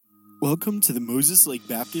Welcome to the Moses Lake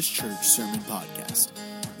Baptist Church Sermon Podcast.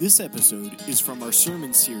 This episode is from our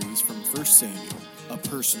sermon series from 1 Samuel, A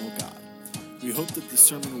Personal God. We hope that this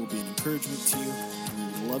sermon will be an encouragement to you, and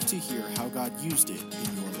we would love to hear how God used it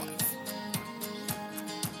in your life.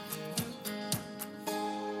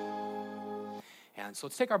 And so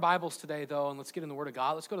let's take our Bibles today, though, and let's get in the Word of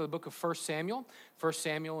God. Let's go to the book of 1 Samuel. 1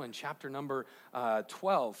 Samuel in chapter number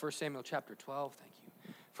 12. 1 Samuel chapter 12, thank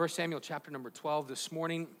you. 1 Samuel chapter number 12 this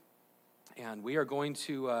morning. And we are going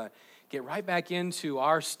to get right back into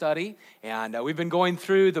our study. And we've been going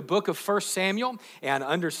through the book of 1 Samuel and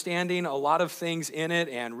understanding a lot of things in it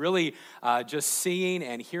and really just seeing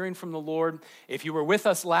and hearing from the Lord. If you were with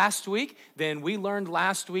us last week, then we learned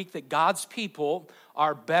last week that God's people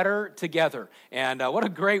are better together. And what a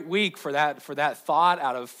great week for that thought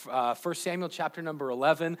out of 1 Samuel chapter number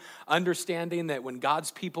 11, understanding that when God's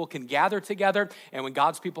people can gather together and when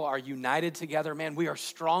God's people are united together, man, we are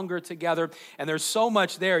stronger together. And there's so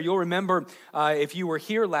much there. You'll remember, if you were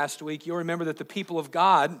here last week, you'll remember that the people of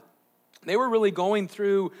God, they were really going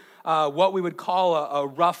through what we would call a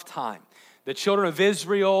rough time. The children of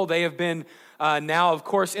Israel, they have been now, of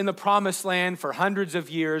course, in the promised land for hundreds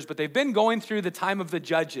of years, but they've been going through the time of the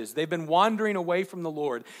judges. They've been wandering away from the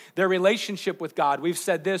Lord. Their relationship with God, we've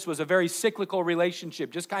said this, was a very cyclical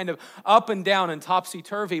relationship, just kind of up and down and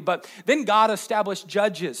topsy-turvy. But then God established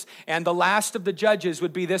judges, and the last of the judges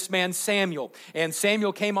would be this man Samuel. And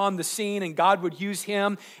Samuel came on the scene, and God would use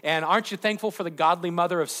him. And aren't you thankful for the godly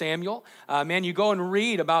mother of Samuel? Man, you go and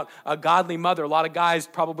read about a godly mother. A lot of guys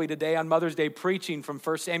probably today on Mother's Day preaching from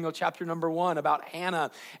 1 Samuel chapter number 1 about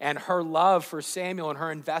Hannah and her love for Samuel and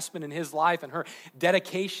her investment in his life and her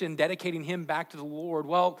dedicating him back to the Lord.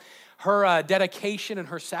 Well, her dedication and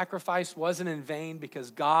her sacrifice wasn't in vain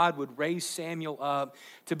because God would raise Samuel up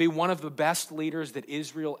to be one of the best leaders that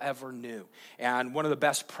Israel ever knew and one of the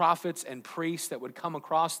best prophets and priests that would come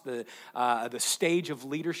across the stage of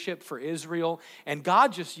leadership for Israel. And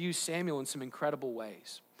God just used Samuel in some incredible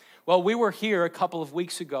ways. Well, we were here a couple of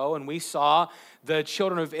weeks ago, and we saw the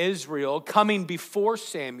children of Israel coming before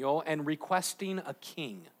Samuel and requesting a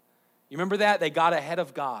king. You remember that? They got ahead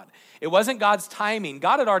of God. It wasn't God's timing.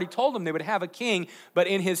 God had already told them they would have a king, but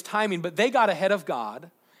in his timing. But they got ahead of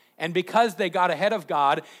God. And because they got ahead of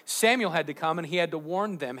God, Samuel had to come and he had to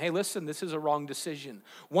warn them, hey, listen, this is a wrong decision.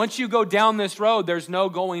 Once you go down this road, there's no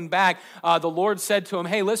going back. The Lord said to him,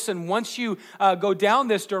 hey, listen, once you go down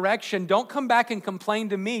this direction, don't come back and complain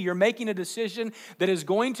to me. You're making a decision that is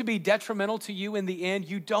going to be detrimental to you in the end.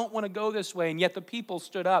 You don't want to go this way. And yet the people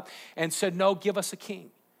stood up and said, no, give us a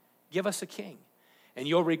king. Give us a king. And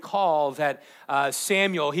you'll recall that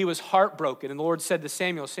Samuel, he was heartbroken. And the Lord said to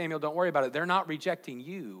Samuel, Samuel, don't worry about it. They're not rejecting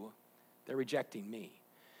you. They're rejecting me.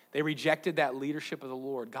 They rejected that leadership of the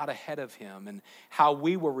Lord, got ahead of him. And how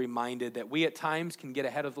we were reminded that we at times can get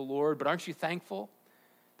ahead of the Lord. But aren't you thankful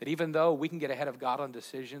that even though we can get ahead of God on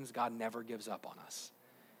decisions, God never gives up on us?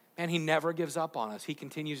 And he never gives up on us. He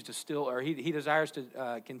continues to he desires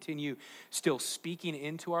to continue still speaking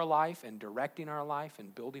into our life and directing our life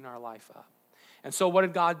and building our life up. And so what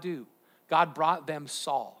did God do? God brought them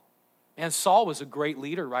Saul. And Saul was a great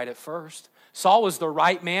leader right at first. Saul was the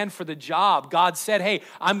right man for the job. God said, hey,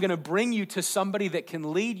 I'm going to bring you to somebody that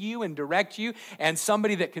can lead you and direct you and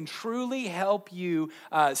somebody that can truly help you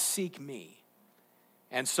seek me.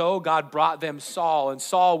 And so God brought them Saul, and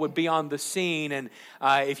Saul would be on the scene. And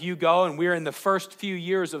if you go, and we're in the first few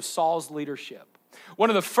years of Saul's leadership. One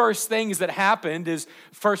of the first things that happened is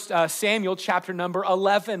 1 Samuel chapter number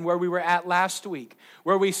 11, where we were at last week,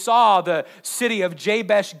 where we saw the city of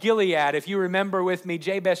Jabesh Gilead. If you remember with me,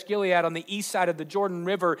 Jabesh Gilead on the east side of the Jordan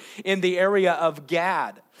River in the area of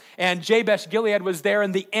Gad. And Jabesh Gilead was there,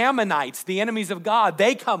 and the Ammonites, the enemies of God,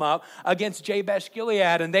 they come up against Jabesh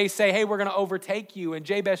Gilead, and they say, hey, we're going to overtake you. And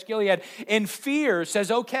Jabesh Gilead, in fear, says,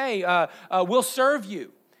 okay, we'll serve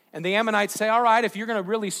you. And the Ammonites say, all right, if you're going to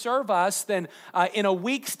really serve us, then in a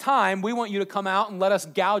week's time, we want you to come out and let us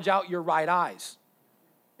gouge out your right eyes.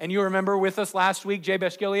 And you remember with us last week,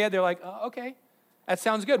 Jabesh Gilead, they're like, okay, that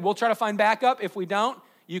sounds good. We'll try to find backup. If we don't,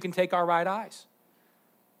 you can take our right eyes.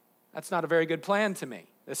 That's not a very good plan to me.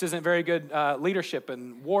 This isn't very good leadership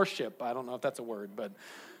and warship. I don't know if that's a word, but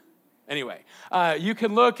anyway. You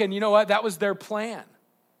can look, and you know what? That was their plan.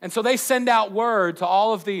 And so they send out word to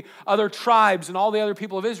all of the other tribes and all the other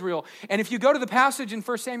people of Israel. And if you go to the passage in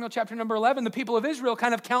 1 Samuel chapter number 11, the people of Israel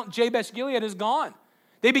kind of count Jabesh Gilead as gone.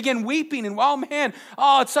 They begin weeping and, oh man,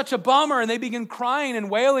 oh, it's such a bummer. And they begin crying and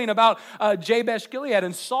wailing about Jabesh Gilead.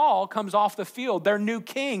 And Saul comes off the field, their new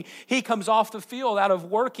king. He comes off the field out of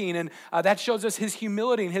working. And that shows us his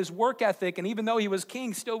humility and his work ethic. And even though he was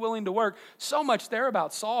king, still willing to work. So much there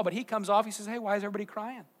about Saul. But he comes off, he says, hey, why is everybody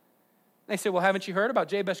crying? They say, well, haven't you heard about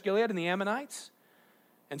Jabesh Gilead and the Ammonites?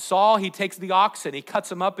 And Saul, he takes the oxen, he cuts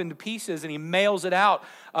them up into pieces, and he mails it out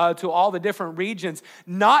to all the different regions,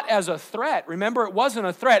 not as a threat. Remember, it wasn't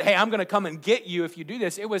a threat, hey, I'm going to come and get you if you do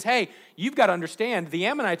this. It was, hey, you've got to understand, the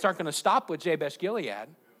Ammonites aren't going to stop with Jabesh Gilead.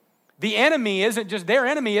 The enemy isn't just, their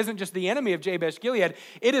enemy isn't just the enemy of Jabesh Gilead,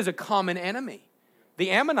 it is a common enemy.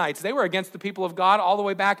 The Ammonites, they were against the people of God all the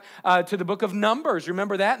way back to the book of Numbers.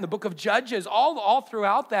 Remember that? In the book of Judges, all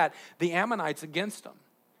throughout that, the Ammonites against them.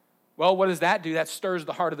 Well, what does that do? That stirs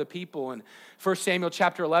the heart of the people. And 1 Samuel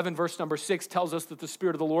chapter 11, verse number 6 tells us that the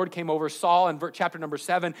Spirit of the Lord came over Saul. And chapter number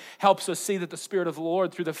 7 helps us see that the Spirit of the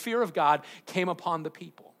Lord, through the fear of God, came upon the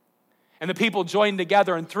people. And the people joined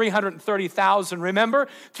together, and 330,000, remember?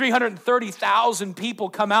 330,000 people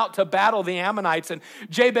come out to battle the Ammonites. And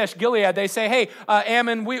Jabesh Gilead, they say, hey,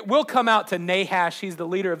 Ammon, we'll come out to Nahash. He's the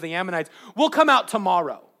leader of the Ammonites. We'll come out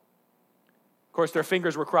tomorrow. Of course, their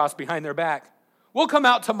fingers were crossed behind their back. We'll come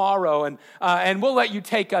out tomorrow, and we'll let you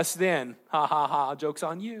take us then. Ha, ha, ha, joke's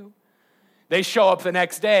on you. They show up the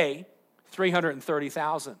next day,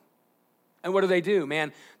 330,000. And what do?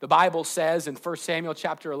 Man, the Bible says in 1 Samuel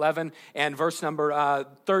chapter 11 and verse number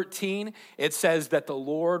 13, it says that the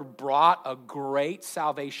Lord brought a great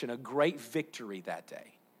salvation, a great victory that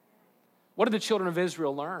day. What did the children of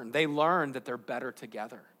Israel learn? They learned that they're better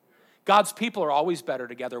together. God's people are always better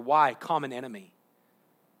together. Why? Common enemy.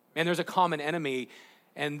 Man, there's a common enemy,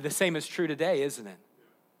 and the same is true today, isn't it?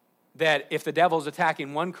 That if the devil's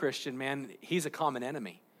attacking one Christian, man, he's a common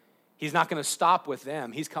enemy. He's not going to stop with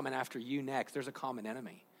them. He's coming after you next. There's a common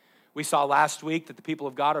enemy. We saw last week that the people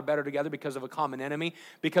of God are better together because of a common enemy,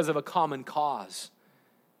 because of a common cause.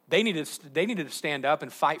 They needed to stand up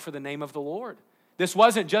and fight for the name of the Lord. This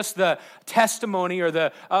wasn't just the testimony or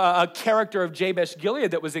the character of Jabesh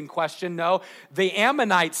Gilead that was in question. No, the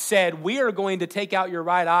Ammonites said, we are going to take out your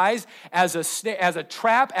right eyes as a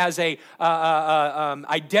trap, as a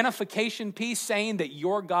identification piece, saying that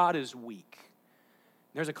your God is weak.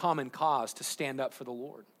 There's a common cause to stand up for the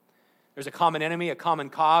Lord. There's a common enemy, a common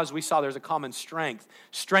cause. We saw there's a common strength.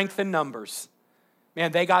 Strength in numbers.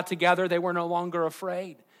 Man, they got together. They were no longer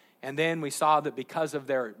afraid. And then we saw that because of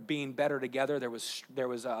their being better together, there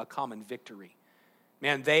was a common victory.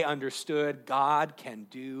 Man, they understood God can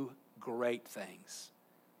do great things.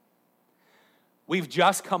 We've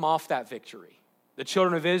just come off that victory. The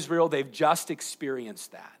children of Israel, they've just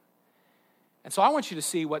experienced that. And so I want you to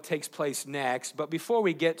see what takes place next. But before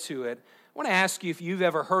we get to it, I want to ask you if you've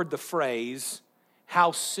ever heard the phrase,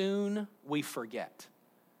 how soon we forget.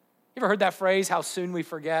 You ever heard that phrase, how soon we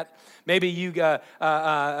forget? Maybe you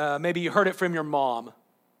heard it from your mom.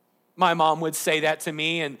 My mom would say that to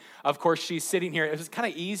me, and of course she's sitting here. It was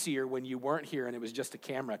kind of easier when you weren't here and it was just a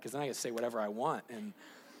camera, because then I could say whatever I want, and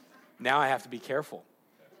now I have to be careful.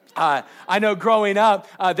 I know growing up,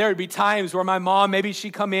 there would be times where my mom, maybe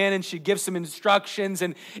she'd come in and she'd give some instructions,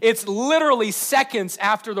 and it's literally seconds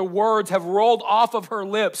after the words have rolled off of her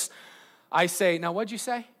lips. I say, now what'd you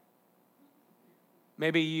say?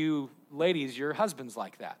 Maybe you ladies, your husband's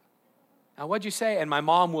like that. Now what'd you say? And my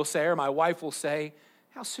mom will say, or my wife will say,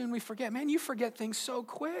 how soon we forget. Man, you forget things so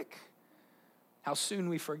quick. How soon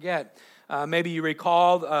we forget. Maybe you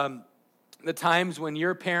recall the times when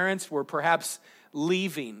your parents were perhaps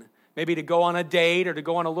leaving, maybe to go on a date or to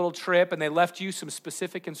go on a little trip, and they left you some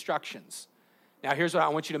specific instructions. Now, here's what I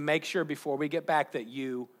want you to make sure before we get back, that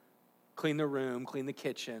you clean the room, clean the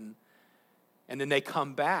kitchen, and then they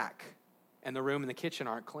come back, and the room and the kitchen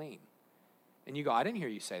aren't clean. And you go, I didn't hear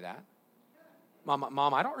you say that.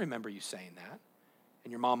 Mom, I don't remember you saying that.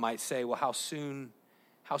 And your mom might say, well, how soon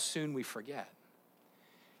we forget.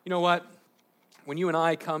 You know what? When you and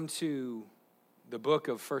I come to the book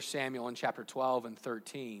of 1 Samuel in chapter 12 and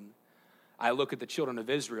 13, I look at the children of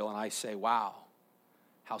Israel and I say, wow,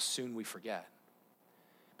 how soon we forget.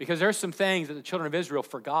 Because there's some things that the children of Israel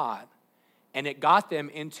forgot, and it got them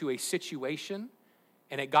into a situation,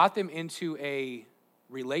 and it got them into a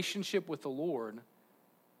relationship with the Lord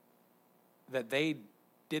that they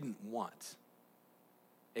didn't want.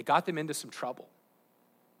 It got them into some trouble.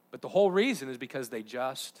 But the whole reason is because they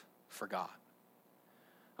just forgot.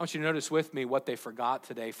 I want you to notice with me what they forgot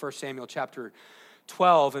today. 1 Samuel chapter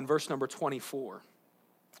 12 and verse number 24.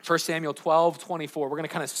 1 Samuel 12, 24. We're going to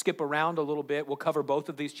kind of skip around a little bit. We'll cover both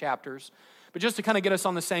of these chapters. But just to kind of get us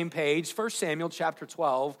on the same page, 1 Samuel chapter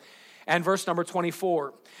 12 and verse number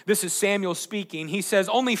 24. This is Samuel speaking. He says,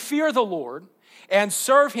 "Only fear the Lord and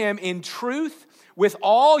serve him in truth with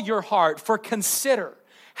all your heart, for consider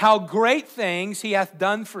how great things he hath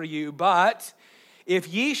done for you. But if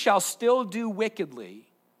ye shall still do wickedly,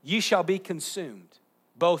 ye shall be consumed,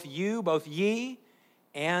 both ye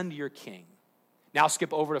and your king." Now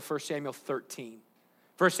skip over to 1 Samuel 13.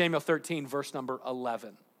 1 Samuel 13, verse number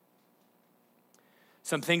 11.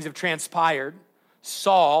 Some things have transpired.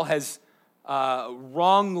 Saul has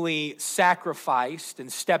wrongly sacrificed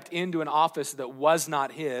and stepped into an office that was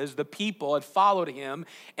not his. The people had followed him,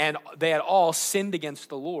 and they had all sinned against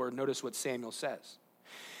the Lord. Notice what Samuel says.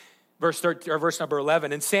 Verse number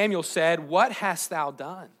 11, "And Samuel said, What hast thou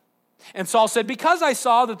done? And Saul said, Because I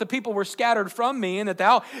saw that the people were scattered from me, and that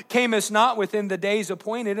thou camest not within the days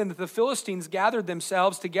appointed, and that the Philistines gathered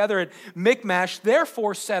themselves together at Michmash,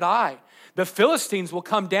 therefore said I, the Philistines will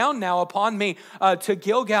come down now upon me to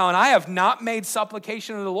Gilgal, and I have not made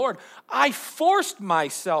supplication to the Lord. I forced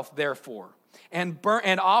myself, therefore, and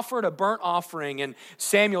offered a burnt offering. And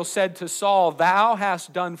Samuel said to Saul, Thou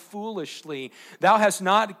hast done foolishly. Thou hast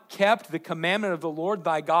not kept the commandment of the Lord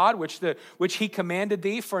thy God, which he commanded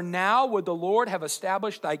thee. For now would the Lord have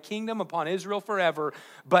established thy kingdom upon Israel forever.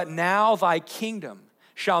 But now thy kingdom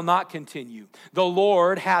shall not continue. The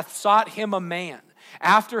Lord hath sought him a man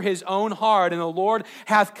after his own heart, and the Lord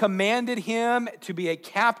hath commanded him to be a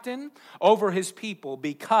captain over his people,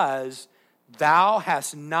 because thou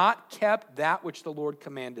hast not kept that which the Lord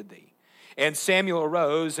commanded thee. And Samuel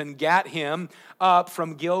arose and gat him up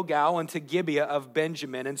from Gilgal unto Gibeah of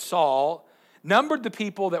Benjamin. And Saul numbered the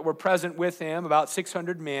people that were present with him, about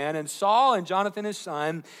 600 men. And Saul and Jonathan his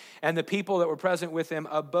son and the people that were present with him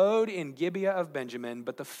abode in Gibeah of Benjamin,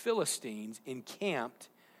 but the Philistines encamped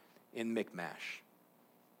in Michmash."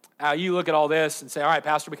 Now you look at all this and say, all right,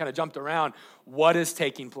 Pastor, we kind of jumped around. What is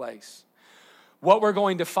taking place? What we're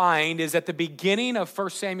going to find is at the beginning of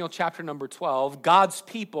 1 Samuel chapter number 12, God's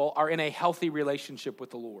people are in a healthy relationship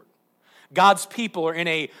with the Lord. God's people are in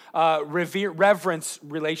a reverence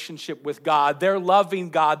relationship with God. They're loving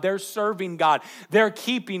God. They're serving God. They're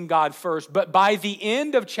keeping God first. But by the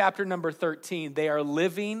end of chapter number 13, they are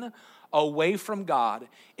living away from God,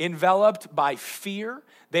 enveloped by fear.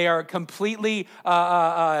 They are completely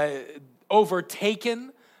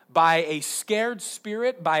overtaken by a scared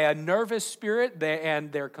spirit, by a nervous spirit,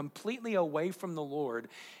 and they're completely away from the Lord,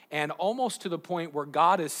 and almost to the point where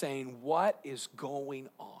God is saying, what is going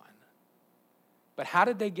on? But how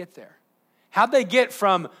did they get there? How'd they get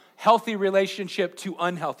from healthy relationship to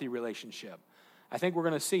unhealthy relationship? I think we're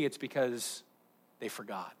going to see it's because they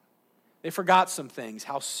forgot. They forgot some things.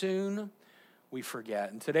 How soon we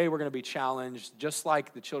forget. And today we're going to be challenged just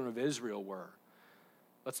like the children of Israel were.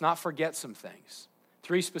 Let's not forget some things.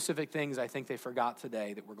 3 specific things I think they forgot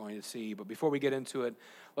today that we're going to see. But before we get into it,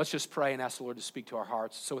 let's just pray and ask the Lord to speak to our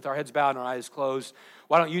hearts. So with our heads bowed and our eyes closed,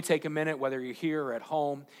 why don't you take a minute, whether you're here or at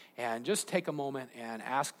home, and just take a moment and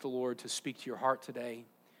ask the Lord to speak to your heart today.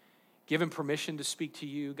 Give him permission to speak to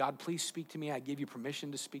you. God, please speak to me. I give you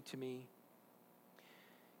permission to speak to me.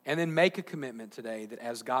 And then make a commitment today that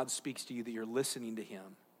as God speaks to you, that you're listening to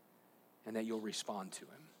him and that you'll respond to him.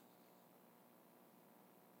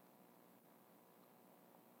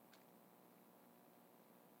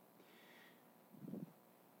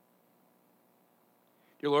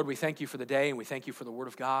 Dear Lord, we thank you for the day, and we thank you for the word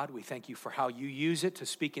of God. We thank you for how you use it to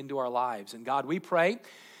speak into our lives. And God, we pray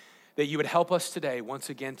that you would help us today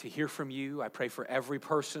once again to hear from you. I pray for every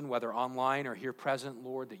person, whether online or here present,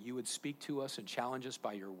 Lord, that you would speak to us and challenge us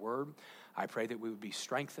by your word. I pray that we would be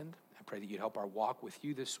strengthened. I pray that you'd help our walk with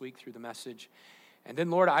you this week through the message. And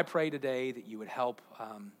then, Lord, I pray today that you would help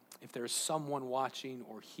if there's someone watching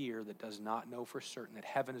or here that does not know for certain that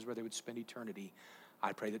heaven is where they would spend eternity.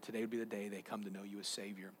 I pray that today would be the day they come to know you as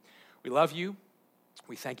Savior. We love you.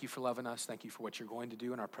 We thank you for loving us. Thank you for what you're going to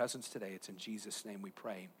do in our presence today. It's in Jesus' name we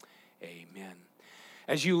pray. Amen.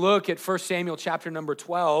 As you look at 1 Samuel chapter number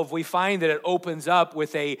 12, we find that it opens up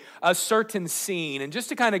with a certain scene. And just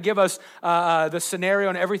to kind of give us the scenario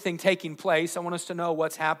and everything taking place, I want us to know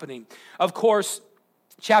what's happening. Of course,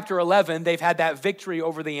 chapter 11, they've had that victory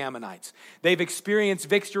over the Ammonites. They've experienced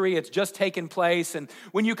victory. It's just taken place. And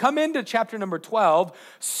when you come into chapter number 12,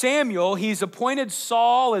 Samuel, he's appointed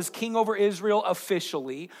Saul as king over Israel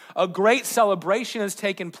officially. A great celebration has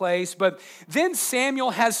taken place. But then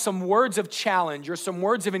Samuel has some words of challenge or some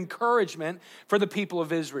words of encouragement for the people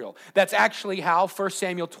of Israel. That's actually how 1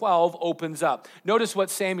 Samuel 12 opens up. Notice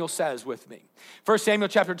what Samuel says with me. 1 Samuel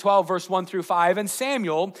chapter 12, verse 1 through 5. And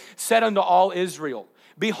Samuel said unto all Israel,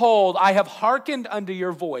 Behold, I have hearkened unto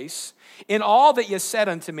your voice in all that ye said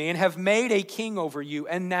unto me, and have made a king over you.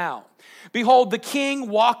 And now, behold, the king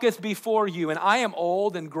walketh before you, and I am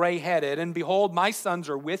old and gray-headed, and behold, my sons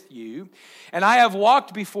are with you, and I have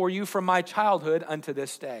walked before you from my childhood unto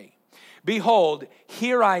this day. Behold,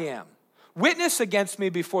 here I am. Witness against me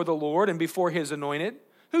before the Lord and before his anointed.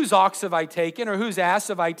 Whose ox have I taken, or whose ass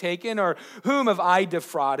have I taken, or whom have I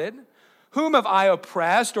defrauded? Whom have I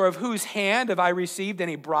oppressed, or of whose hand have I received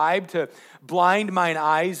any bribe to blind mine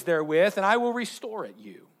eyes therewith? And I will restore it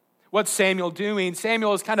you. What's Samuel doing?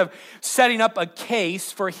 Samuel is kind of setting up a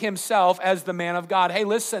case for himself as the man of God. Hey,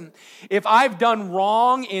 listen, if I've done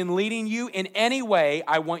wrong in leading you in any way,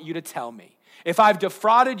 I want you to tell me. If I've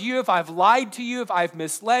defrauded you, if I've lied to you, if I've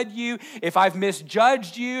misled you, if I've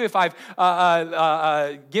misjudged you, if I've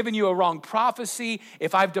given you a wrong prophecy,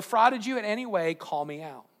 if I've defrauded you in any way, call me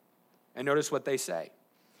out. And notice what they say.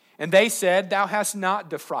 And they said, thou hast not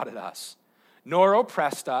defrauded us, nor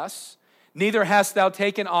oppressed us, neither hast thou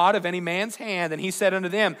taken aught of any man's hand. And he said unto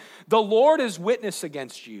them, the Lord is witness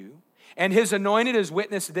against you, and his anointed is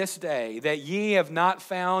witness this day, that ye have not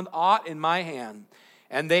found aught in my hand.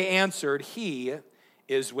 And they answered, he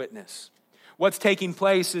is witness. What's taking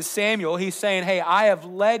place is Samuel, he's saying, hey, I have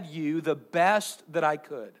led you the best that I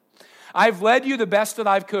could. I've led you the best that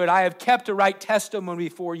I could. I have kept a right testimony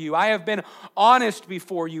before you. I have been honest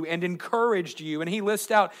before you and encouraged you. And he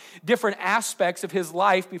lists out different aspects of his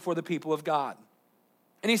life before the people of God.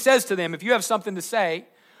 And he says to them, if you have something to say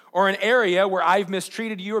or an area where I've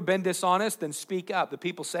mistreated you or been dishonest, then speak up. The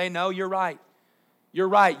people say, no, you're right. You're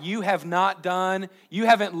right. You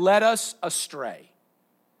haven't led us astray.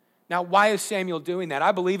 Now, why is Samuel doing that?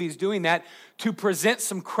 I believe he's doing that to present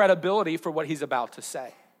some credibility for what he's about to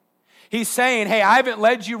say. He's saying, hey, I haven't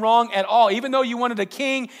led you wrong at all. Even though you wanted a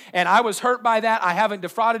king and I was hurt by that, I haven't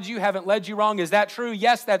defrauded you, haven't led you wrong. Is that true?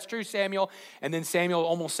 Yes, that's true, Samuel. And then Samuel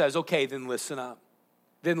almost says, okay, then listen up.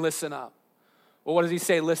 Then listen up. Well, what does he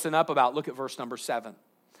say listen up about? Look at verse number 7.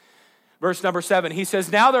 Verse number 7, he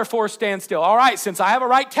says, now therefore stand still. All right, since I have a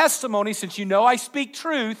right testimony, since you know I speak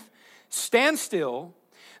truth, stand still,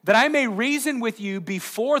 that I may reason with you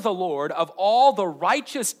before the Lord of all the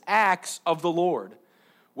righteous acts of the Lord,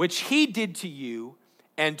 which he did to you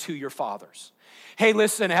and to your fathers. Hey,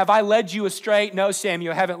 listen, have I led you astray? No,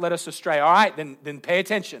 Samuel, you haven't led us astray. All right, then pay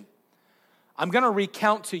attention. I'm going to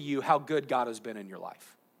recount to you how good God has been in your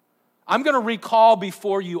life. I'm going to recall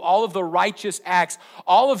before you all of the righteous acts,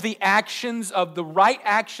 all of the actions of the right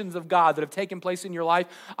actions of God that have taken place in your life.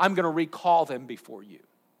 I'm going to recall them before you.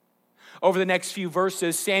 Over the next few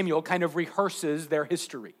verses, Samuel kind of rehearses their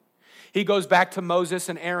history. He goes back to Moses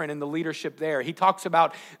and Aaron and the leadership there. He talks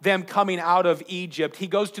about them coming out of Egypt. He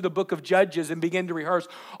goes to the book of Judges and begins to rehearse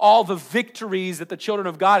all the victories that the children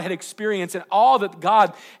of God had experienced and all that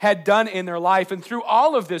God had done in their life. And through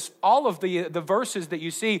all of this, all of the verses that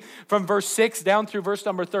you see from verse 6 down through verse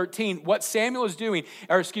number 13, what Samuel is doing,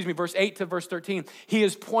 verse 8 to verse 13, he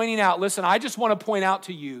is pointing out, listen, I just want to point out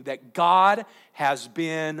to you that God has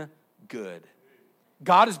been good.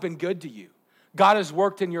 God has been good to you. God has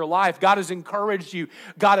worked in your life. God has encouraged you.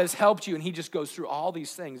 God has helped you. And he just goes through all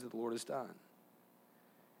these things that the Lord has done.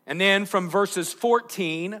 And then from verses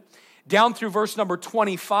 14 down through verse number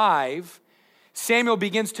 25, Samuel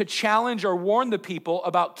begins to challenge or warn the people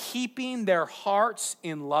about keeping their hearts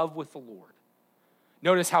in love with the Lord.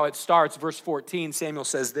 Notice how it starts. Verse 14, Samuel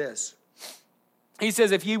says this. He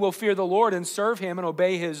says, if ye will fear the Lord and serve him and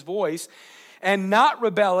obey his voice, and not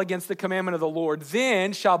rebel against the commandment of the Lord,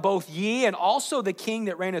 then shall both ye and also the king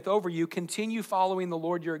that reigneth over you continue following the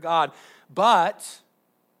Lord your God. But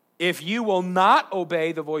if you will not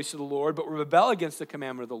obey the voice of the Lord, but rebel against the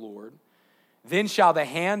commandment of the Lord, then shall the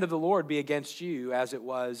hand of the Lord be against you as it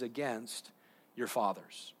was against your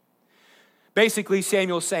fathers. Basically,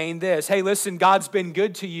 Samuel's saying this, hey, listen, God's been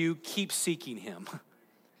good to you, keep seeking him.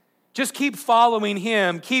 Just keep following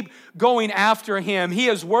him. Keep going after him. He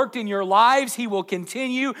has worked in your lives. He will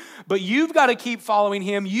continue. But you've got to keep following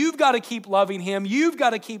him. You've got to keep loving him. You've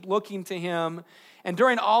got to keep looking to him. And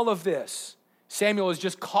during all of this, Samuel is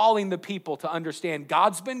just calling the people to understand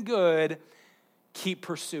God's been good. Keep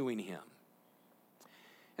pursuing him.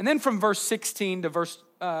 And then from verse 16 to verse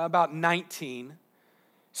about 19,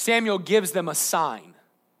 Samuel gives them a sign.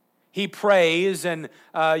 He prays, and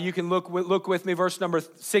you can look with me, verse number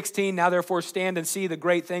 16. Now therefore stand and see the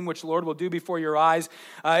great thing which the Lord will do before your eyes.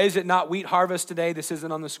 Is it not wheat harvest today? This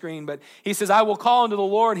isn't on the screen, but he says, I will call unto the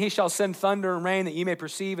Lord, and he shall send thunder and rain, that ye may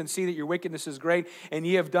perceive and see that your wickedness is great, and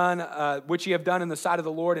ye have done which ye have done in the sight of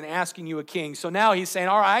the Lord, and asking you a king. So now he's saying,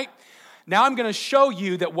 all right, now I'm going to show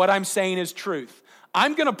you that what I'm saying is truth.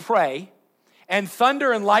 I'm going to pray, and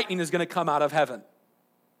thunder and lightning is going to come out of heaven.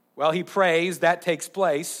 Well, he prays, that takes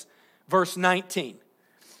place. Verse 19.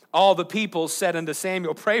 All the people said unto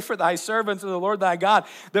Samuel, pray for thy servants of the Lord thy God,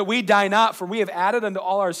 that we die not, for we have added unto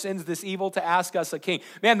all our sins this evil to ask us a king.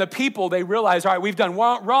 Man, the people, they realize, all right, we've done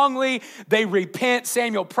wrongly. They repent.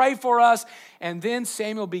 Samuel, pray for us. And then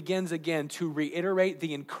Samuel begins again to reiterate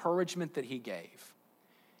the encouragement that he gave.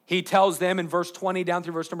 He tells them in verse 20 down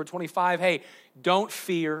through verse number 25, hey, don't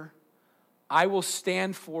fear. I will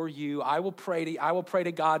stand for you. I will pray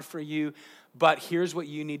to God for you. But here's what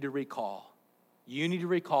you need to recall. You need to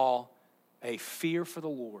recall a fear for the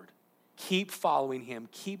Lord. Keep following him.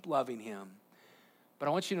 Keep loving him. But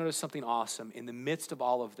I want you to notice something awesome. In the midst of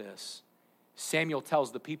all of this, Samuel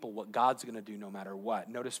tells the people what God's going to do no matter what.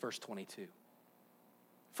 Notice verse 22.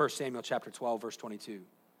 1 Samuel chapter 12, verse 22.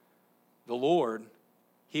 The Lord,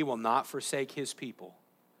 he will not forsake his people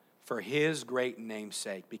for his great name's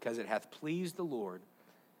sake, because it hath pleased the Lord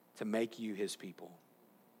to make you his people.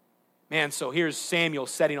 Man, so here's Samuel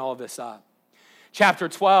setting all of this up. Chapter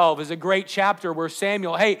 12 is a great chapter where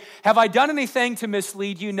Samuel, hey, have I done anything to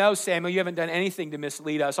mislead you? No, Samuel, you haven't done anything to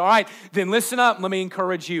mislead us. All right, then listen up. Let me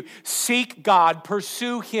encourage you. Seek God,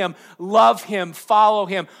 pursue him, love him, follow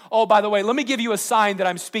him. Oh, by the way, let me give you a sign that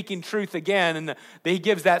I'm speaking truth again. And he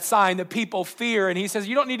gives that sign that people fear. And he says,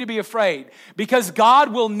 you don't need to be afraid, because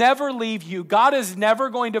God will never leave you. God is never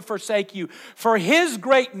going to forsake you. For his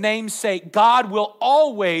great name's sake, God will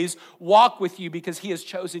always walk with you, because he has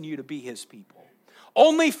chosen you to be his people.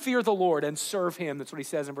 Only fear the Lord and serve him. That's what he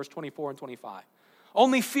says in verse 24 and 25.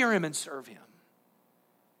 Only fear him and serve him.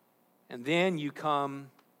 And then you come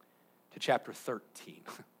to chapter 13.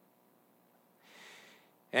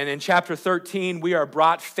 And in chapter 13, we are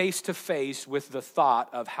brought face to face with the thought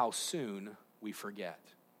of how soon we forget.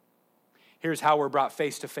 Here's how we're brought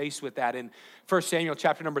face to face with that. In 1 Samuel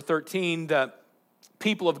chapter number 13, the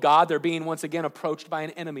people of God, they're being once again approached by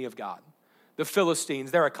an enemy of God. The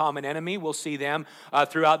Philistines, they're a common enemy. We'll see them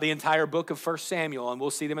throughout the entire book of 1 Samuel, and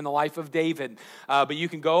we'll see them in the life of David. But you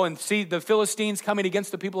can go and see the Philistines coming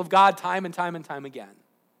against the people of God time and time and time again.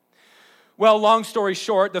 Well, long story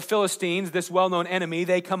short, the Philistines, this well-known enemy,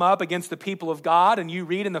 they come up against the people of God, and you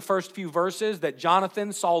read in the first few verses that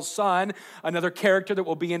Jonathan, Saul's son, another character that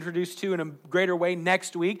we'll be introduced to in a greater way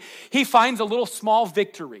next week, he finds a little small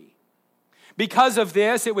victory. Because of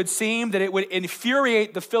this, it would seem that it would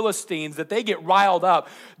infuriate the Philistines, that they get riled up.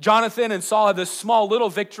 Jonathan and Saul have this small little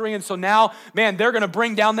victory, and so now, man, they're going to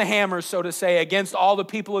bring down the hammer, so to say, against all the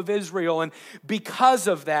people of Israel. And because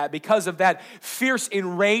of that fierce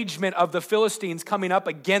enragement of the Philistines coming up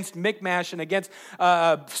against Michmash and against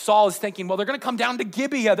Saul is thinking, well, they're going to come down to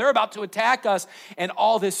Gibeah. They're about to attack us. And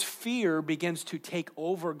all this fear begins to take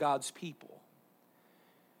over God's people.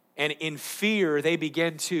 And in fear, they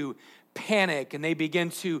begin to panic, and they begin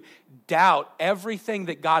to doubt everything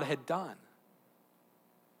that God had done.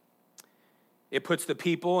 It puts the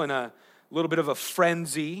people in a little bit of a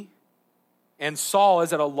frenzy, and Saul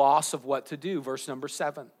is at a loss of what to do. Verse number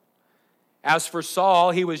 7. As for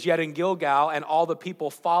Saul, he was yet in Gilgal, and all the people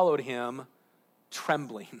followed him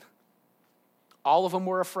trembling. All of them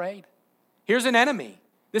were afraid. Here's an enemy.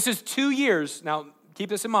 This is 2 years. Now, keep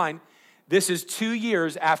this in mind. This is 2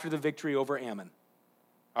 years after the victory over Ammon.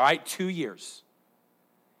 All right, 2 years.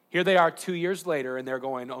 Here they are 2 years later, and they're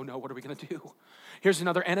going, oh no, what are we going to do? Here's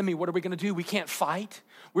another enemy. What are we going to do? We can't fight.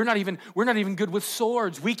 We're not even good with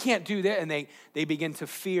swords. We can't do that. And they begin to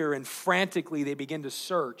fear, and frantically they begin to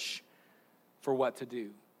search for what to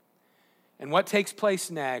do. And what takes place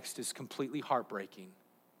next is completely heartbreaking.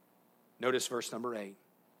 Notice verse number 8.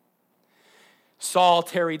 Saul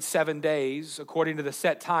tarried 7 days, according to the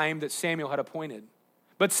set time that Samuel had appointed.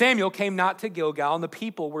 But Samuel came not to Gilgal, and the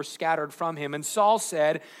people were scattered from him. And Saul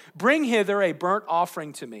said, bring hither a burnt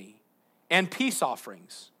offering to me, and peace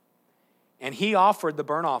offerings. And he offered the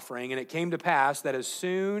burnt offering, and it came to pass that as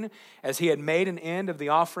soon as he had made an end of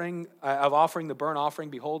offering the burnt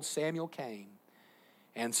offering, behold, Samuel came.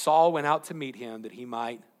 And Saul went out to meet him, that he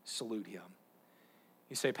might salute him.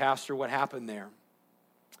 You say, Pastor, what happened there?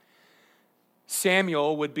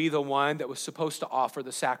 Samuel would be the one that was supposed to offer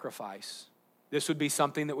the sacrifice. This would be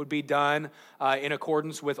something that would be done in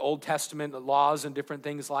accordance with Old Testament laws and different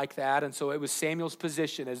things like that. And so it was Samuel's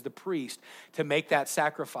position as the priest to make that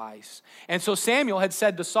sacrifice. And so Samuel had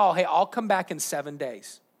said to Saul, hey, I'll come back in 7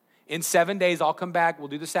 days. In 7 days, I'll come back. We'll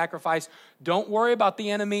do the sacrifice. Don't worry about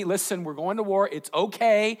the enemy. Listen, we're going to war. It's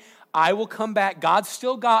okay. I will come back. God's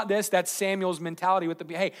still got this. That's Samuel's mentality with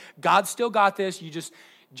hey, God's still got this. You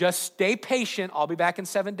just stay patient. I'll be back in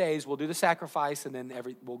 7 days. We'll do the sacrifice, and then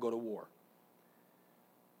we'll go to war.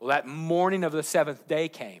 Well, that morning of the seventh day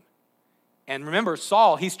came, And remember,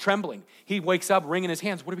 Saul, he's trembling. He wakes up wringing his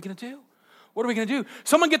hands. What are we going to do? What are we going to do?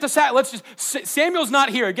 Someone get the Samuel's not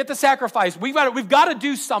here. Get the sacrifice. We've got to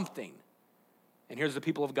do something. And here's the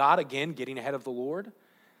people of God, again, getting ahead of the Lord.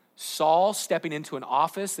 Saul stepping into an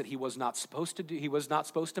office that he was not supposed to do. He was not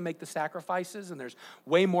supposed to make the sacrifices, and there's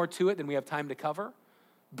way more to it than we have time to cover.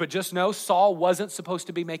 But just know, Saul wasn't supposed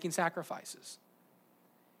to be making sacrifices.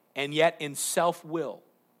 And yet, in self-will,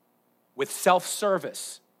 with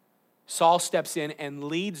self-service, Saul steps in and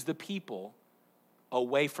leads the people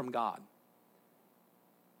away from God.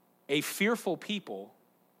 A fearful people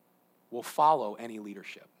will follow any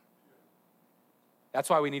leadership. That's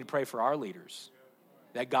why we need to pray for our leaders,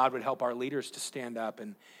 that God would help our leaders to stand up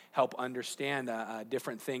and help understand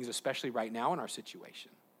different things, especially right now in our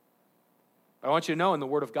situation. But I want you to know in the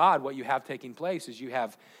Word of God, what you have taking place is you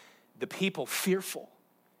have the people fearful,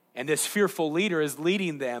 and this fearful leader is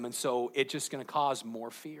leading them, and so it's just going to cause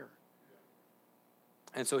more fear.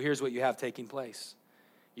 And so here's what you have taking place.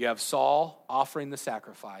 You have Saul offering the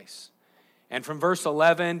sacrifice. And from verse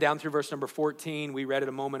 11 down through verse number 14, we read it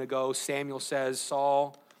a moment ago, Samuel says,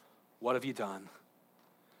 Saul, what have you done?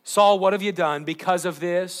 Saul, what have you done? Because of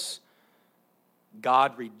this,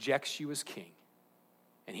 God rejects you as king.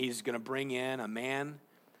 And he's going to bring in a man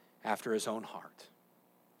after his own heart.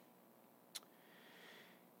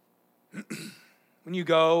 When you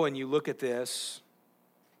go and you look at this,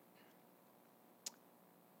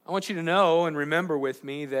 I want you to know and remember with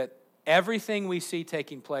me that everything we see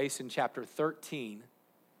taking place in chapter 13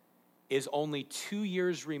 is only 2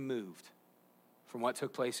 years removed from what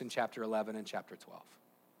took place in chapter 11 and chapter 12.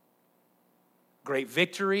 Great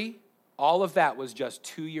victory, all of that was just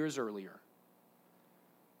 2 years earlier.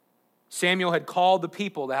 Samuel had called the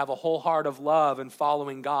people to have a whole heart of love and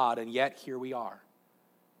following God, and yet here we are.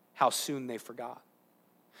 How soon they forgot.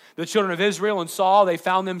 The children of Israel and Saul, they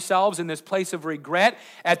found themselves in this place of regret.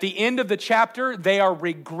 At the end of the chapter, they are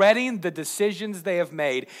regretting the decisions they have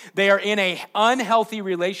made. They are in an unhealthy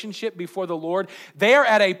relationship before the Lord. They are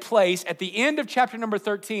at a place, at the end of chapter number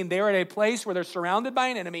 13, they are at a place where they're surrounded by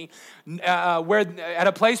an enemy, at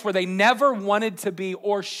a place where they never wanted to be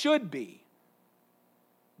or should be.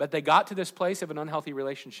 But they got to this place of an unhealthy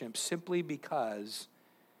relationship simply because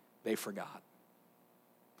they forgot.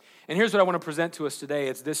 And here's what I want to present to us today.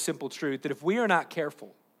 It's this simple truth, that if we are not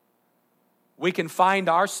careful, we can find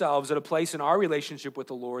ourselves at a place in our relationship with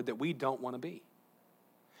the Lord that we don't want to be.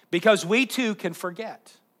 Because we too can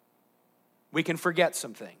forget. We can forget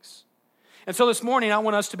some things. And so this morning, I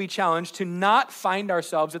want us to be challenged to not find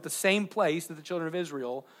ourselves at the same place that the children of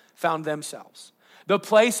Israel found themselves. The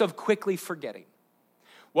place of quickly forgetting.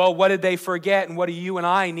 Well, what did they forget, and what do you and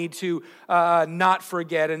I need to not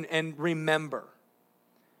forget and remember?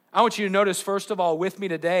 I want you to notice, first of all, with me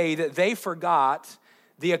today, that they forgot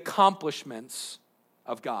the accomplishments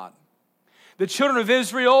of God. The children of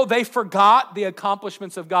Israel, they forgot the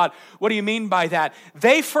accomplishments of God. What do you mean by that?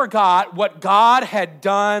 They forgot what God had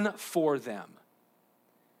done for them.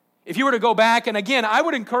 If you were to go back, and again, I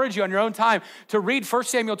would encourage you on your own time to read 1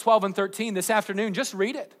 Samuel 12 and 13 this afternoon. Just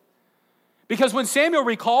read it. Because when Samuel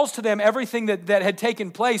recalls to them everything that had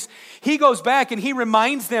taken place, he goes back and he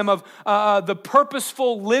reminds them of the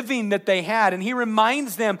purposeful living that they had. And he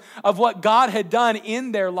reminds them of what God had done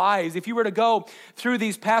in their lives. If you were to go through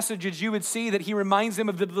these passages, you would see that he reminds them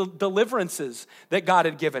of the deliverances that God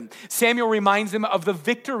had given. Samuel reminds them of the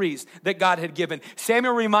victories that God had given.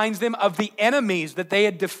 Samuel reminds them of the enemies that they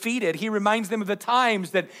had defeated. He reminds them of the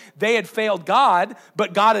times that they had failed God,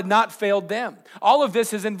 but God had not failed them. All of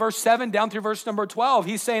this is in verse 7 down through verse number 12.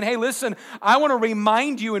 He's saying, hey, listen, I want to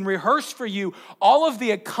remind you and rehearse for you all of the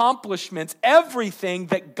accomplishments, everything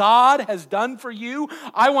that God has done for you.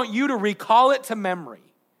 I want you to recall it to memory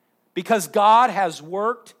because God has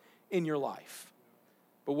worked in your life.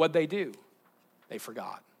 But what they do, they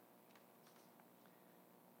forgot.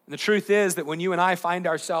 And the truth is that when you and I find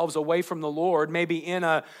ourselves away from the Lord, maybe in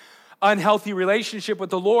a unhealthy relationship with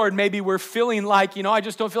the Lord, maybe we're feeling like, I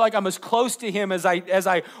just don't feel like I'm as close to him as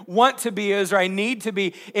I want to be, as I need to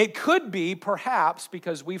be. It could be perhaps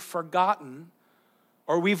because we've forgotten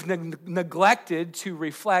or we've neglected to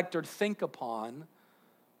reflect or think upon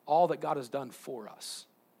all that God has done for us.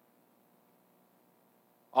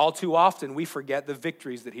 All too often we forget the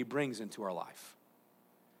victories that he brings into our life.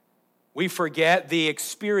 We forget the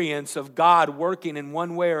experience of God working in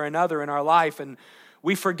one way or another in our life, and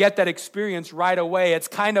we forget that experience right away. It's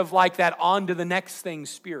kind of like that on to the next thing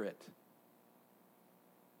spirit.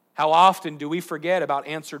 How often do we forget about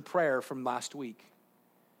answered prayer from last week?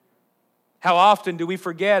 How often do we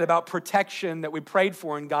forget about protection that we prayed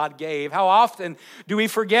for and God gave? How often do we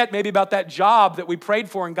forget maybe about that job that we prayed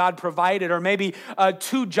for and God provided, or maybe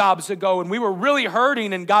 2 jobs ago and we were really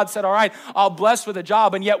hurting and God said, all right, I'll bless with a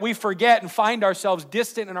job, and yet we forget and find ourselves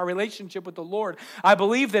distant in our relationship with the Lord. I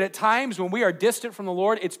believe that at times when we are distant from the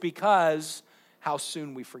Lord, it's because how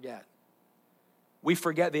soon we forget. We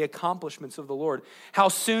forget the accomplishments of the Lord. How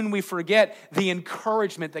soon we forget the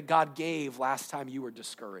encouragement that God gave last time you were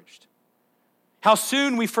discouraged. How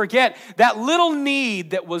soon we forget that little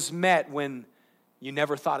need that was met when you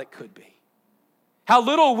never thought it could be. How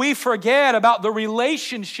little we forget about the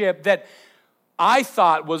relationship that I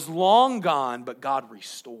thought was long gone, but God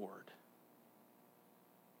restored.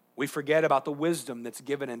 We forget about the wisdom that's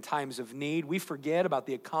given in times of need. We forget about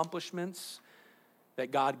the accomplishments that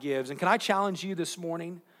God gives. And can I challenge you this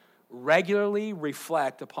morning? Regularly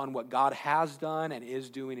reflect upon what God has done and is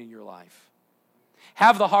doing in your life.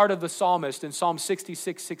 Have the heart of the psalmist in Psalm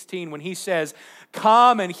 66:16 when he says,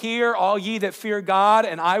 "Come and hear, all ye that fear God,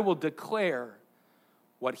 and I will declare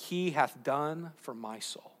what he hath done for my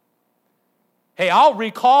soul." Hey, I'll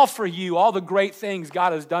recall for you all the great things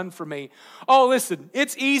God has done for me. Oh, listen,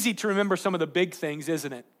 it's easy to remember some of the big things,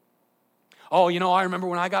 isn't it? Oh, I remember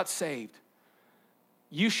when I got saved.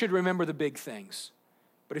 You should remember the big things.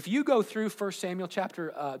 But if you go through 1 Samuel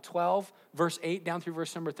chapter 12, verse 8 down through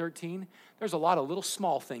verse number 13, there's a lot of little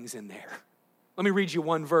small things in there. Let me read you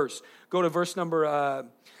one verse. Go to verse number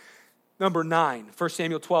 9, 1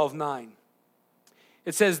 Samuel 12, 9.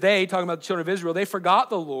 It says they, talking about the children of Israel, they forgot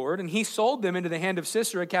the Lord, and he sold them into the hand of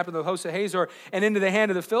Sisera, captain of the host of Hazor, and into the hand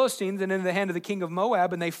of the Philistines, and into the hand of the king of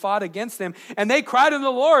Moab, and they fought against them. And they cried unto the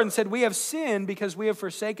Lord and said, we have sinned because we have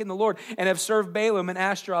forsaken the Lord and have served Balaam and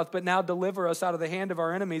Ashtaroth, but now deliver us out of the hand of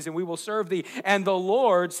our enemies, and we will serve thee. And the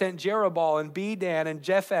Lord sent Jerubbaal and Bedan and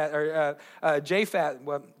Jephthah,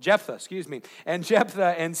 and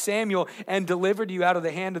Jephthah and Samuel, and delivered you out of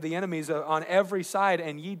the hand of the enemies on every side,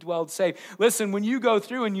 and ye dwelled safe. Listen, when you go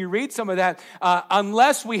through and you read some of that,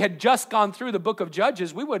 unless we had just gone through the book of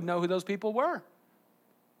Judges, we wouldn't know who those people were.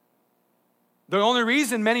 The only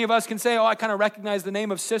reason many of us can say, I kind of recognize the name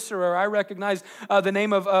of Sisera, or I recognize the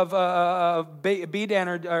name of Bedan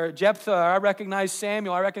or Jephthah, or I recognize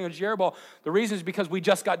Samuel, I recognize Jerubbaal. The reason is because we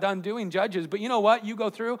just got done doing Judges. But you know what? You go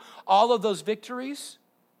through all of those victories,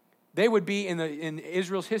 they would be in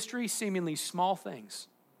Israel's history seemingly small things.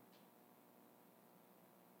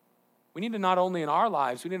 We need to not only in our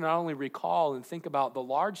lives, we need to not only recall and think about the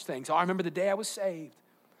large things. I remember the day I was saved.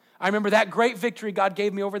 I remember that great victory God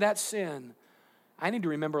gave me over that sin. I need to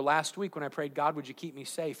remember last week when I prayed, God, would you keep me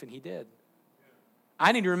safe? And he did.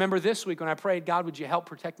 I need to remember this week when I prayed, God, would you help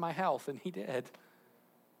protect my health? And he did.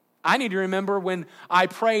 I need to remember when I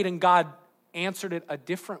prayed and God answered it a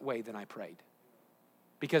different way than I prayed.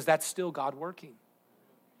 Because that's still God working.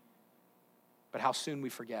 But how soon we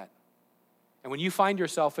forget. And when you find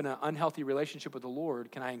yourself in an unhealthy relationship with the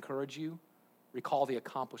Lord, can I encourage you? Recall the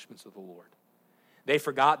accomplishments of the Lord. They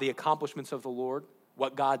forgot the accomplishments of the Lord,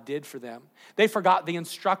 what God did for them. They forgot the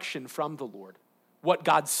instruction from the Lord, what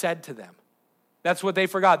God said to them. That's what they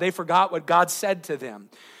forgot. They forgot what God said to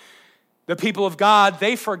them. The people of God,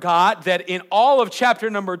 they forgot that in all of chapter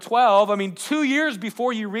number 12, 2 years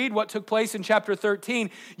before you read what took place in chapter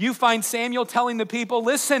 13, you find Samuel telling the people,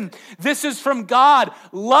 listen, this is from God.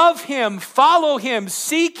 Love him, follow him,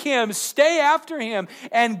 seek him, stay after him,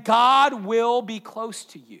 and God will be close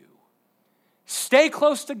to you. Stay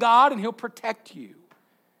close to God and he'll protect you.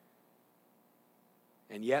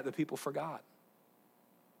 And yet the people forgot.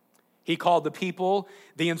 He called the people,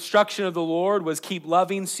 the instruction of the Lord was keep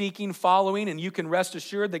loving, seeking, following, and you can rest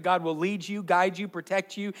assured that God will lead you, guide you,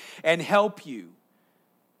 protect you, and help you.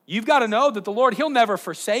 You've got to know that the Lord, he'll never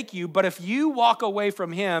forsake you, but if you walk away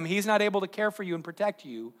from him, he's not able to care for you and protect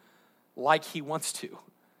you like he wants to.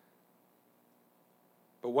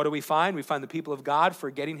 But what do we find? We find the people of God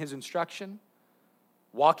forgetting his instruction,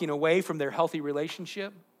 walking away from their healthy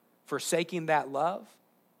relationship, forsaking that love.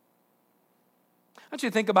 I want you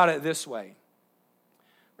to think about it this way.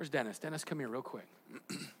 Where's Dennis? Dennis, come here real quick.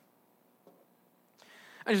 I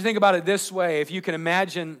want you to think about it this way. If you can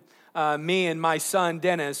imagine me and my son,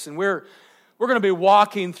 Dennis, and we're going to be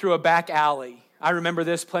walking through a back alley. I remember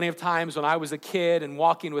this plenty of times when I was a kid and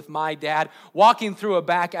walking with my dad, walking through a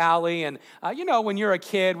back alley. And, when you're a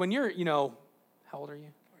kid, when you're, how old are you?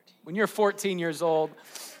 14. When you're 14 years old.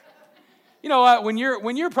 You know what, when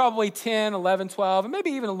you're probably 10, 11, 12, and maybe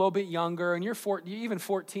even a little bit younger, and you're even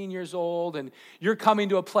 14 years old, and you're coming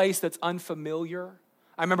to a place that's unfamiliar.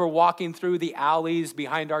 I remember walking through the alleys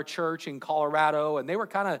behind our church in Colorado, and they were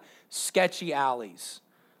kind of sketchy alleys.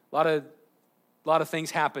 A lot of A lot of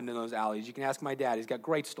things happened in those alleys. You can ask my dad. He's got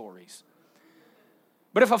great stories.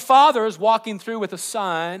 But if a father is walking through with a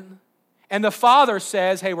son, and the father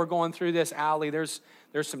says, hey, we're going through this alley. There's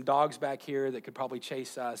some dogs back here that could probably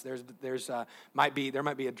chase us. There might be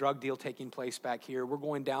a drug deal taking place back here. We're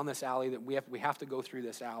going down this alley that we have to go through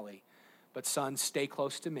this alley. But son, stay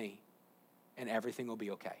close to me, and everything will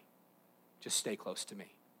be okay. Just stay close to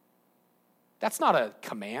me. That's not a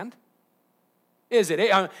command, is it?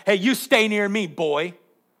 Hey, you stay near me, boy.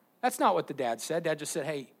 That's not what the dad said. Dad just said,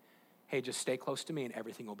 hey, just stay close to me and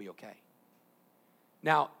everything will be okay.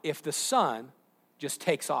 Now, if the son just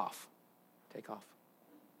takes off.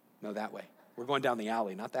 No, that way. We're going down the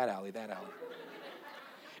alley, not that alley, that alley.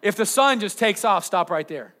 If the son just takes off, stop right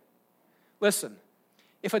there. Listen,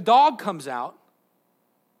 if a dog comes out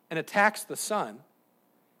and attacks the son,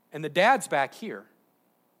 and the dad's back here,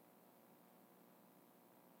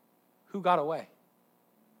 who got away?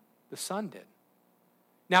 The son did.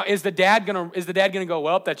 Now, is the dad gonna go,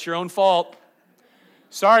 well, that's your own fault.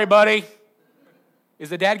 Sorry, buddy. Is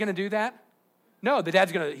the dad gonna do that? No, the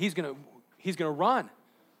dad's he's gonna run.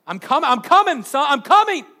 I'm coming, son, I'm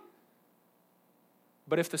coming.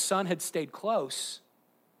 But if the son had stayed close,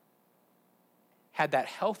 had that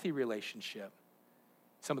healthy relationship,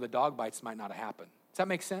 some of the dog bites might not have happened. Does that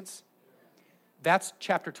make sense? That's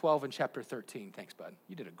chapter 12 and chapter 13. Thanks, bud.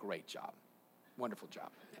 You did a great job. Wonderful job.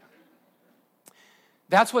 Yeah.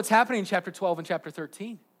 That's what's happening in chapter 12 and chapter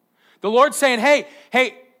 13. The Lord's saying,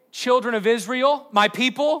 hey, children of Israel, my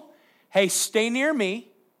people, hey, stay near me.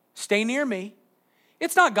 Stay near me.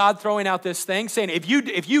 It's not God throwing out this thing saying, if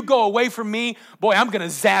you go away from me, boy, I'm going to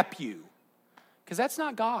zap you. Because that's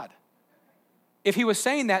not God. If he was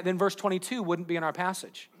saying that, then verse 22 wouldn't be in our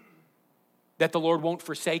passage. That the Lord won't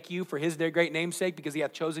forsake you for his great name's sake because he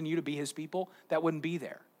hath chosen you to be his people. That wouldn't be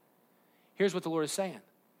there. Here's what the Lord is saying.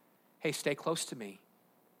 Hey, stay close to me.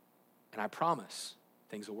 And I promise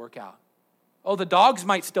things will work out. Oh, the dogs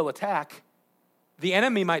might still attack. The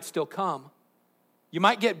enemy might still come. You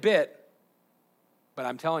might get bit. But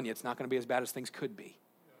I'm telling you, it's not going to be as bad as things could be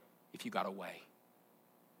if you got away.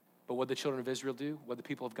 But what did the children of Israel do? What did the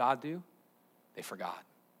people of God do? They forgot.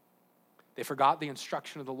 They forgot the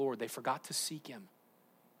instruction of the Lord. They forgot to seek him.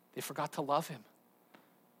 They forgot to love him.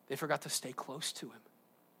 They forgot to stay close to him.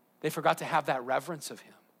 They forgot to have that reverence of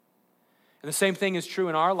him. And the same thing is true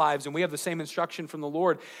in our lives, and we have the same instruction from the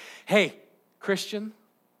Lord. Hey, Christian,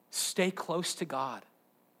 stay close to God.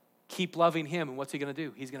 Keep loving him, and what's he going to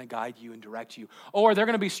do? He's going to guide you and direct you. Oh, are there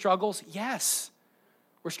going to be struggles? Yes.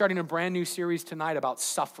 We're starting a brand new series tonight about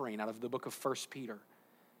suffering out of the book of 1 Peter.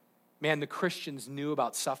 Man, the Christians knew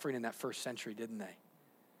about suffering in that first century, didn't they?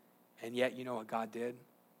 And yet, you know what God did?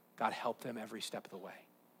 God helped them every step of the way.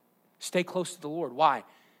 Stay close to the Lord. Why?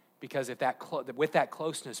 Because with that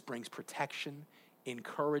closeness brings protection,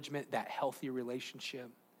 encouragement, that healthy relationship.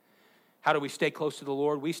 How do we stay close to the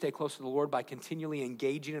Lord? We stay close to the Lord by continually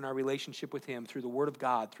engaging in our relationship with him through the word of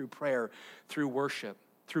God, through prayer, through worship,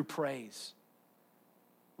 through praise.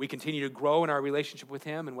 We continue to grow in our relationship with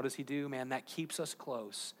him, and what does he do? Man, that keeps us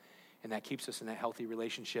close, and that keeps us in that healthy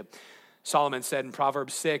relationship. Solomon said in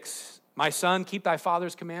Proverbs 6, my son, keep thy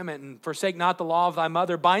father's commandment and forsake not the law of thy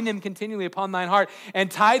mother. Bind them continually upon thine heart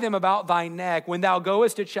and tie them about thy neck. When thou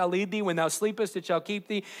goest, it shall lead thee. When thou sleepest, it shall keep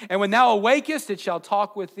thee. And when thou awakest, it shall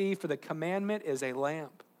talk with thee. For the commandment is a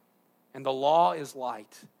lamp, and the law is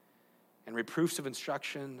light. And reproofs of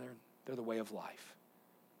instruction, they're the way of life.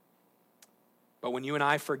 But when you and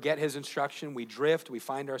I forget his instruction, we drift, we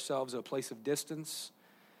find ourselves at a place of distance,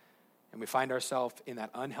 and we find ourselves in that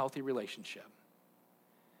unhealthy relationship.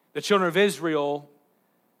 The children of Israel,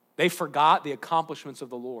 they forgot the accomplishments of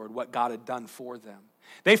the Lord, what God had done for them.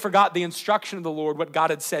 They forgot the instruction of the Lord, what God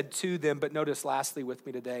had said to them. But notice lastly with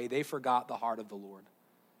me today, they forgot the heart of the Lord.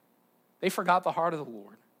 They forgot the heart of the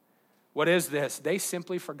Lord. What is this? They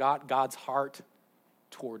simply forgot God's heart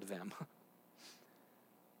toward them.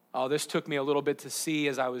 Oh, this took me a little bit to see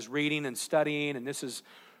as I was reading and studying, and this is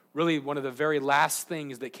really one of the very last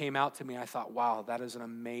things that came out to me. I thought, wow, that is an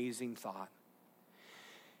amazing thought.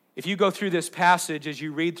 If you go through this passage, as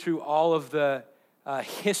you read through all of the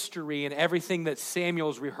history and everything that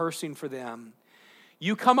Samuel's rehearsing for them,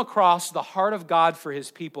 you come across the heart of God for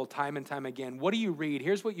his people time and time again. What do you read?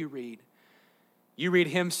 Here's what you read. You read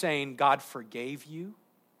him saying, God forgave you.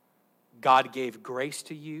 God gave grace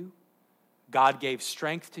to you. God gave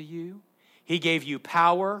strength to you. He gave you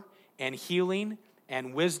power and healing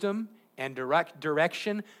and wisdom and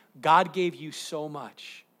direction. God gave you so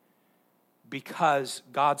much. Because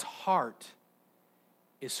God's heart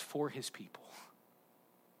is for his people.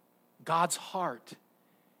 God's heart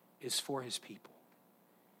is for his people.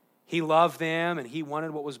 He loved them and he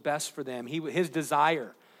wanted what was best for them. His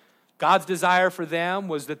desire, God's desire for them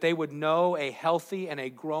was that they would know a healthy and a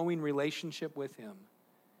growing relationship with him.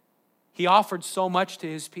 He offered so much to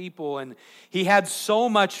his people and he had so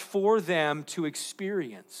much for them to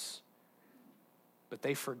experience. But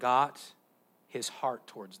they forgot his heart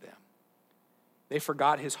towards them. They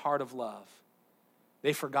forgot his heart of love.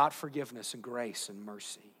 They forgot forgiveness and grace and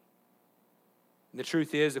mercy. And the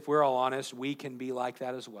truth is, if we're all honest, we can be like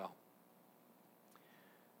that as well.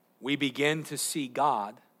 We begin to see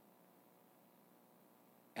God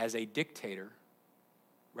as a dictator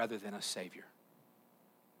rather than a savior.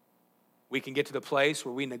 We can get to the place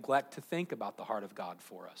where we neglect to think about the heart of God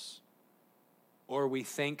for us, or we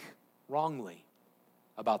think wrongly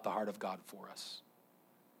about the heart of God for us.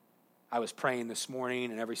 I was praying this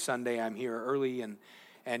morning, and every Sunday I'm here early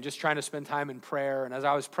and just trying to spend time in prayer. And as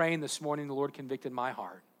I was praying this morning, the Lord convicted my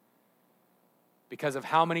heart because of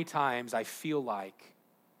how many times I feel like,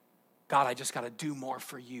 God, I just got to do more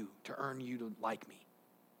for you to earn you to like me.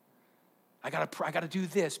 I got to do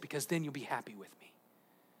this because then you'll be happy with me.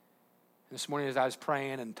 And this morning as I was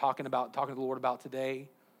praying and talking to the Lord about today,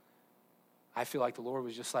 I feel like the Lord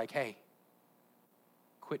was just like, hey,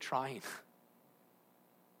 quit trying.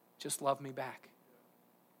 Just love me back.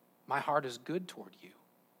 My heart is good toward you.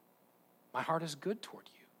 My heart is good toward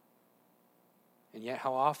you. And yet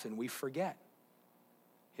how often we forget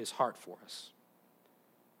his heart for us.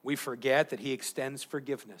 We forget that he extends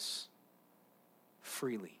forgiveness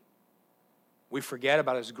freely. We forget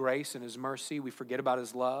about his grace and his mercy. We forget about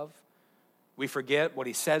his love. We forget what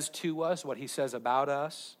he says to us, what he says about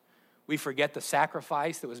us. We forget the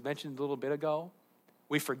sacrifice that was mentioned a little bit ago.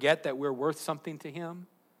 We forget that we're worth something to him.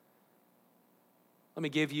 Let me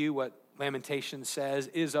give you what Lamentations says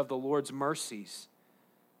is of the Lord's mercies,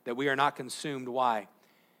 that we are not consumed. Why?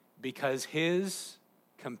 Because his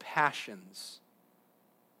compassions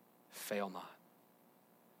fail not.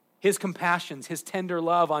 His compassions, his tender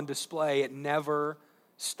love on display, it never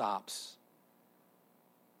stops.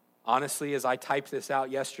 Honestly, as I typed this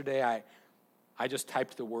out yesterday, I just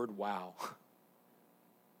typed the word wow.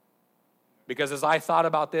 Because as I thought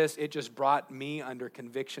about this, it just brought me under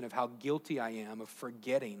conviction of how guilty I am of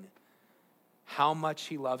forgetting how much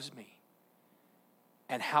he loves me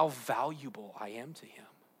and how valuable I am to him.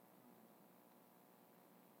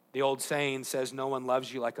 The old saying says, no one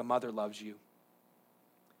loves you like a mother loves you.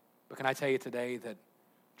 But can I tell you today that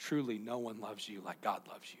truly no one loves you like God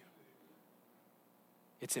loves you?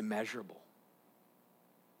 It's immeasurable.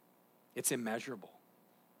 It's immeasurable.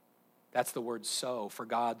 That's the word so. For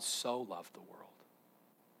God so loved the world.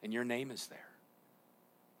 And your name is there.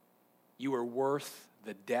 You are worth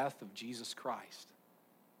the death of Jesus Christ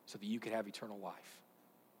so that you could have eternal life.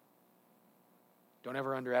 Don't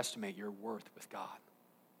ever underestimate your worth with God.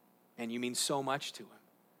 And you mean so much to him.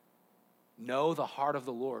 Know the heart of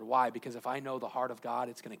the Lord. Why? Because if I know the heart of God,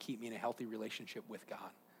 it's going to keep me in a healthy relationship with God.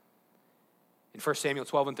 In 1 Samuel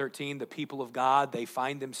 12 and 13, the people of God, they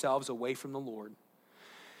find themselves away from the Lord.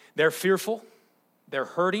 They're fearful, they're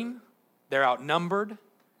hurting, they're outnumbered,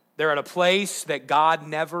 they're at a place that God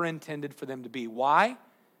never intended for them to be. Why?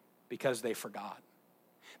 Because they forgot.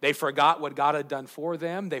 They forgot what God had done for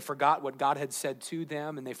them, they forgot what God had said to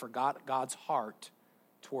them, and they forgot God's heart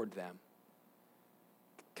toward them.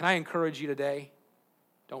 Can I encourage you today?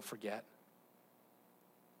 Don't forget.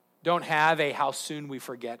 Don't have a how soon we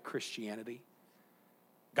forget Christianity.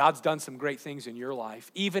 God's done some great things in your life,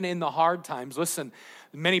 even in the hard times. Listen,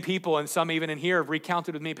 many people, and some even in here, have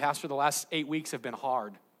recounted with me, Pastor, the last 8 weeks have been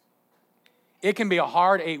hard. It can be a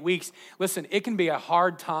hard 8 weeks. Listen, it can be a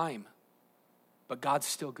hard time, but God's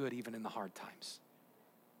still good even in the hard times.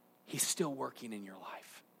 He's still working in your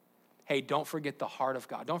life. Hey, don't forget the heart of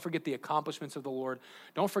God. Don't forget the accomplishments of the Lord.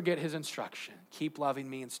 Don't forget his instruction. Keep loving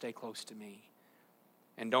me and stay close to me.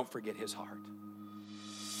 And don't forget his heart.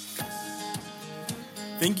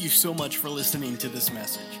 Thank you so much for listening to this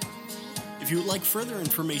message. If you would like further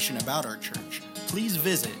information about our church, please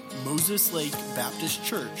visit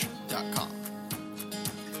MosesLakeBaptistChurch.com.